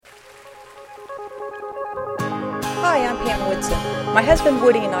Pam Woodson. My husband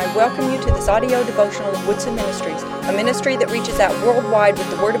Woody and I welcome you to this audio devotional of Woodson Ministries, a ministry that reaches out worldwide with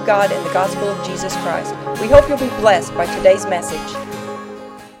the Word of God and the gospel of Jesus Christ. We hope you'll be blessed by today's message.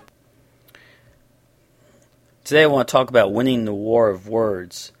 Today I want to talk about winning the war of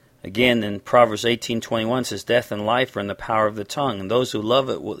words. Again, in Proverbs 18:21 says, "Death and life are in the power of the tongue, and those who love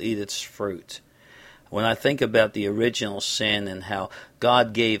it will eat its fruit." When I think about the original sin and how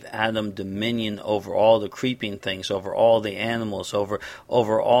God gave Adam dominion over all the creeping things, over all the animals,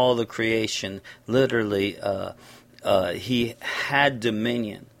 over all the creation, literally, he had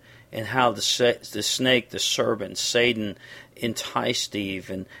dominion. And how the snake, the serpent, Satan, enticed Eve,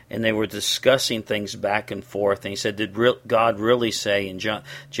 and they were discussing things back and forth. And he said, "Did God really say?" in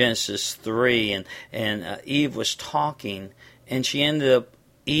Genesis 3? And Eve was talking, and she ended up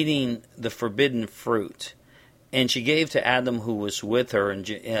eating the forbidden fruit, and she gave to Adam, who was with her. And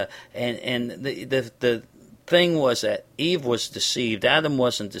the thing was that Eve was deceived. Adam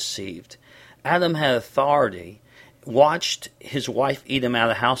wasn't deceived. Adam had authority, watched his wife eat him out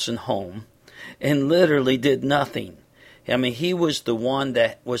of house and home, and literally did nothing. I mean, he was the one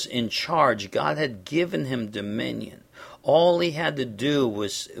that was in charge. God had given him dominion. All he had to do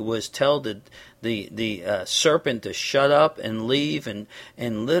was tell the serpent to shut up and leave, and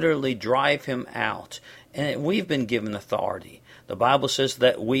literally drive him out. And we've been given authority. The Bible says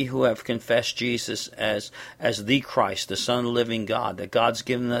that we who have confessed Jesus as the Christ, the Son of the living God, that God's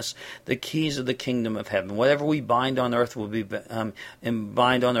given us the keys of the kingdom of heaven. Whatever we bind on earth will be bound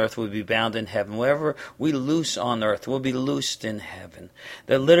in heaven. Whatever we loose on earth will be loosed in heaven.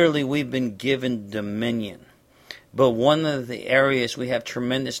 That literally we've been given dominion. But one of the areas we have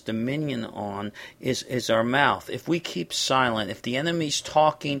tremendous dominion on is our mouth. If we keep silent, if the enemy's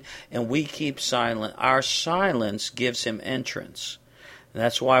talking and we keep silent, our silence gives him entrance. And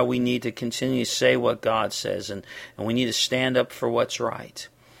that's why we need to continue to say what God says, and we need to stand up for what's right.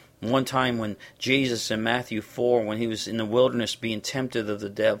 One time when Jesus in Matthew 4, when he was in the wilderness being tempted of the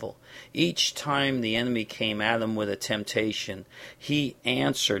devil, each time the enemy came at him with a temptation, he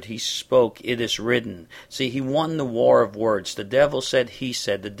answered, he spoke, "It is written." See, he won the war of words. The devil said, he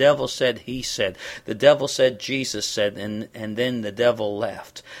said. The devil said, he said. The devil said, Jesus said, and then the devil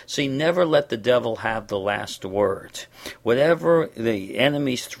left. See, never let the devil have the last word. Whatever the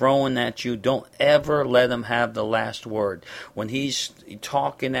enemy's throwing at you, don't ever let him have the last word. When he's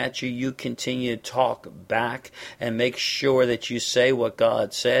talking at you, you continue to talk back and make sure that you say what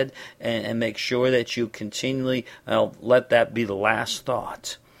God said, and make sure that you continually let that be the last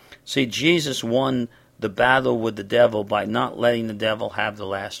thought. See, Jesus won the battle with the devil by not letting the devil have the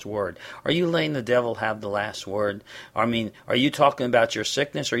last word. Are you letting the devil have the last word? I mean, are you talking about your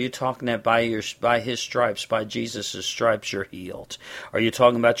sickness? Or are you talking that by his stripes, by Jesus' stripes, you're healed? Are you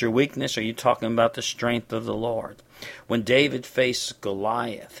talking about your weakness? Or are you talking about the strength of the Lord? When David faced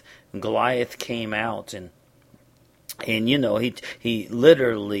Goliath, Goliath came out and you know, he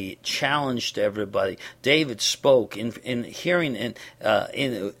literally challenged everybody. David spoke in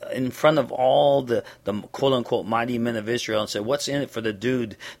front of all the quote unquote mighty men of Israel and said, "What's in it for the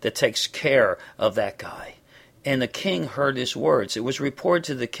dude that takes care of that guy?" And the king heard his words. It was reported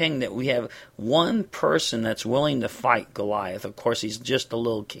to the king that we have one person that's willing to fight Goliath. Of course, he's just a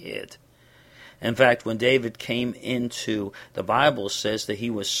little kid. In fact, when David came into, the Bible says that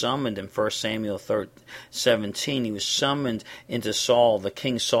he was summoned in 1 Samuel 17. He was summoned into Saul, the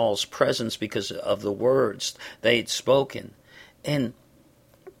King Saul's presence, because of the words they had spoken. And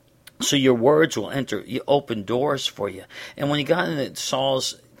so your words will open doors for you. And when he got into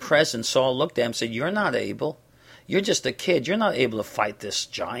Saul's presence, Saul looked at him and said, "You're not able. You're just a kid. You're not able to fight this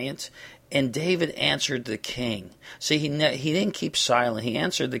giant." And David answered the king. See, he didn't keep silent. He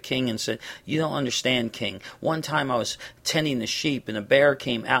answered the king and said, "You don't understand, king. One time I was tending the sheep, and a bear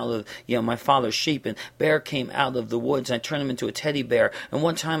came out of my father's sheep, and bear came out of the woods, and I turned him into a teddy bear. And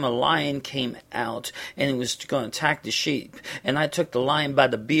one time a lion came out, and he was going to attack the sheep. And I took the lion by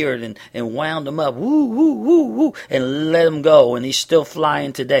the beard and wound him up, woo, woo, woo, woo, and let him go. And he's still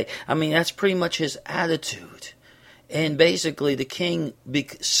flying today." I mean, that's pretty much his attitude. And basically, the king,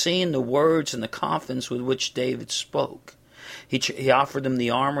 seeing the words and the confidence with which David spoke, he offered him the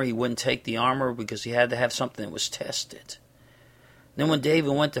armor. He wouldn't take the armor because he had to have something that was tested. Then when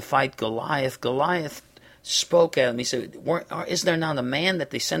David went to fight Goliath, Goliath spoke at him. He said, "Is there not a man that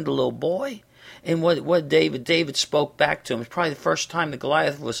they send a little boy?" And what David spoke back to him. It's probably the first time that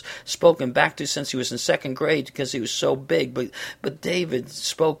Goliath was spoken back to since he was in second grade, because he was so big. But David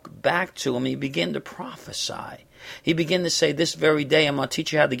spoke back to him. He began to prophesy. He began to say, this very day I'm going to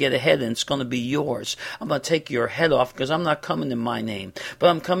teach you how to get ahead, and it's going to be yours. I'm going to take your head off, because I'm not coming in my name, but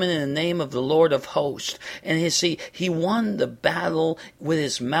I'm coming in the name of the Lord of hosts. And he won the battle with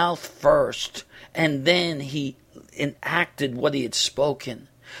his mouth first, and then he enacted what he had spoken.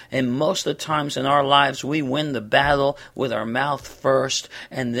 And most of the times in our lives, we win the battle with our mouth first,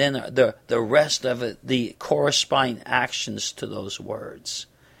 and then the rest of it, the corresponding actions to those words.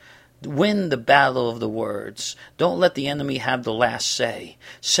 Win the battle of the words. Don't let the enemy have the last say.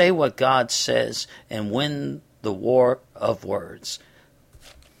 Say what God says and win the war of words.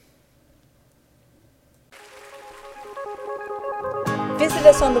 Visit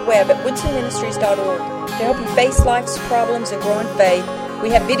us on the web at woodsonministries.org to help you face life's problems and grow in faith. We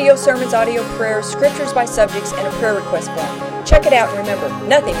have video sermons, audio prayers, scriptures by subjects, and a prayer request form. Check it out and remember,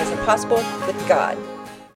 nothing is impossible with God.